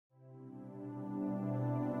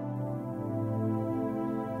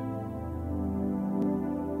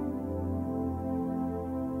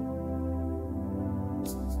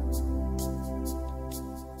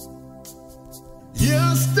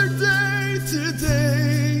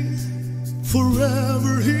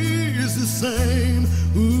Forever He is the same.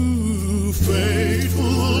 Ooh, faithful,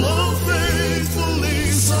 oh faithful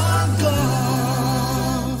is our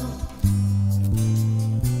God.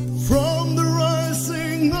 From the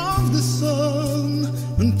rising of the sun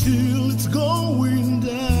until it's going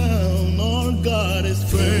down, our God is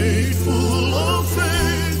faithful, oh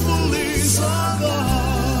faithful is our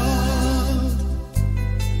God.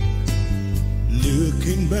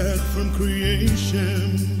 Looking back from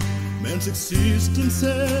creation, man's existence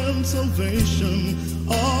and salvation,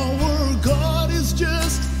 our God is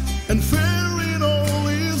just and fair in all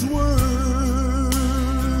His words.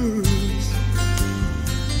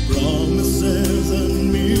 Promises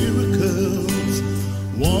and miracles,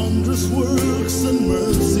 wondrous works and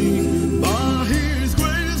mercy, by His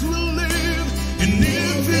grace we'll live in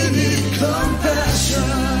infinite compassion.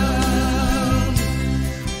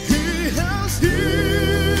 He has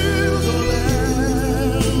healed the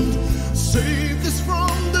land, saved us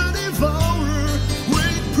from the devourer,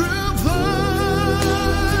 great provider,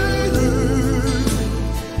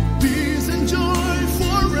 peace and joy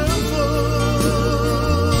forever.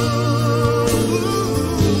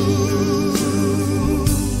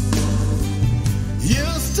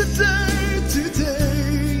 Yesterday,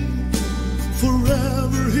 today,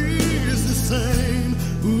 forever He is the same.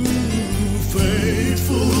 Ooh,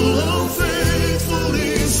 faithful, oh faithful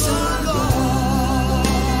is our God.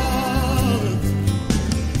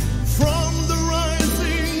 From the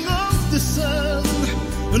rising of the sun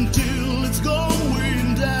until it's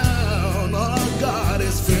going down, our God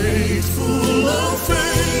is faithful, oh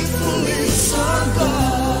faithful is our God.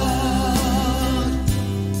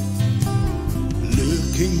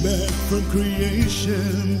 Looking back from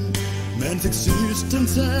creation, man's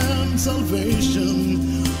existence and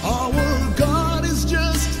salvation, our God is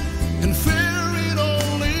just and fair in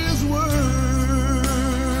all His words.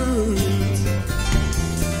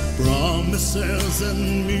 Promises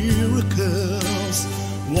and miracles,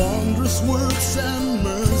 wondrous works and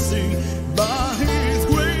mercy, by His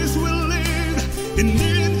grace we'll live in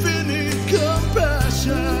infinite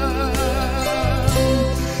compassion.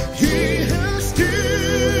 He has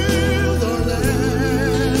healed our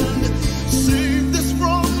land, saved us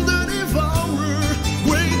from the devourer,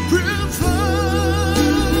 great provider,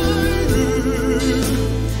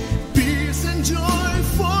 peace and joy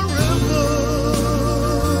forever.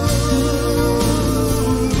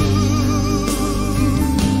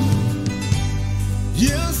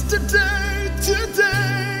 Yesterday,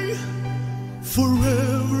 today,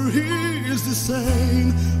 forever He is the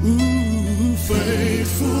same. Ooh,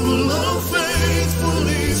 faithful, oh faithful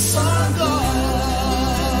is our God.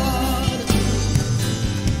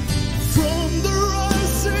 From the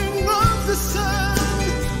rising of the sun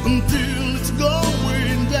until it's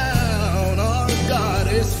going down, our God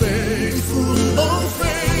is faithful, oh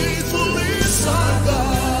faithful is our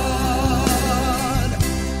God.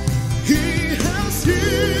 He has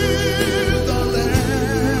healed the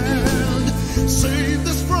land, saved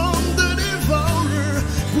us from the devourer,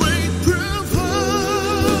 great provider,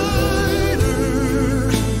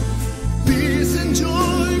 peace and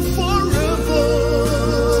joy forever.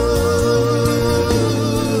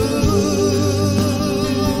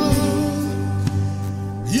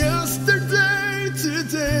 Yesterday,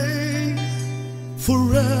 today,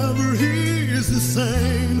 forever He is the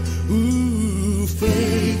same. Ooh,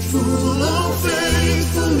 faithful, oh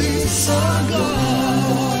faithful is our God.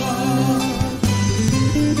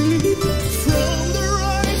 From the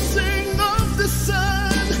rising of the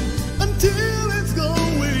sun until it's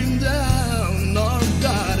going down, our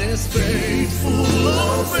God is faithful,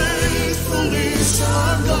 oh faithful is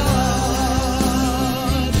our God.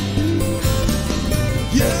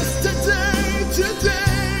 Yesterday,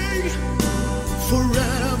 today,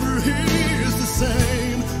 forever He is the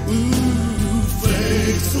same. Ooh,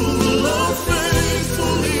 faithful, oh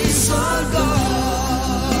faithful is our God.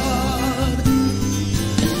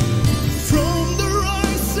 From the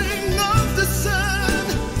rising of the sun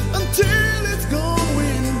until it's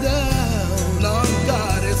going down, our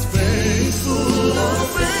God is faithful, oh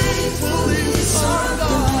faithful is our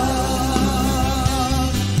God.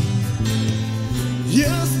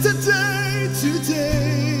 Yesterday,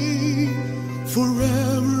 today,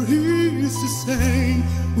 forever He is the same.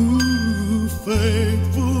 Ooh,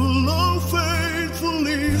 faithful, oh faithful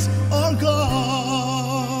is our God.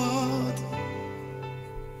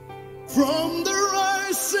 From the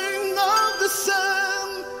rising of the sun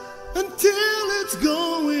until it's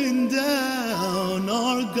going down,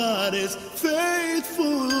 our God is faithful,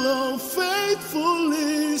 oh faithful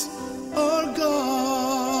is our God.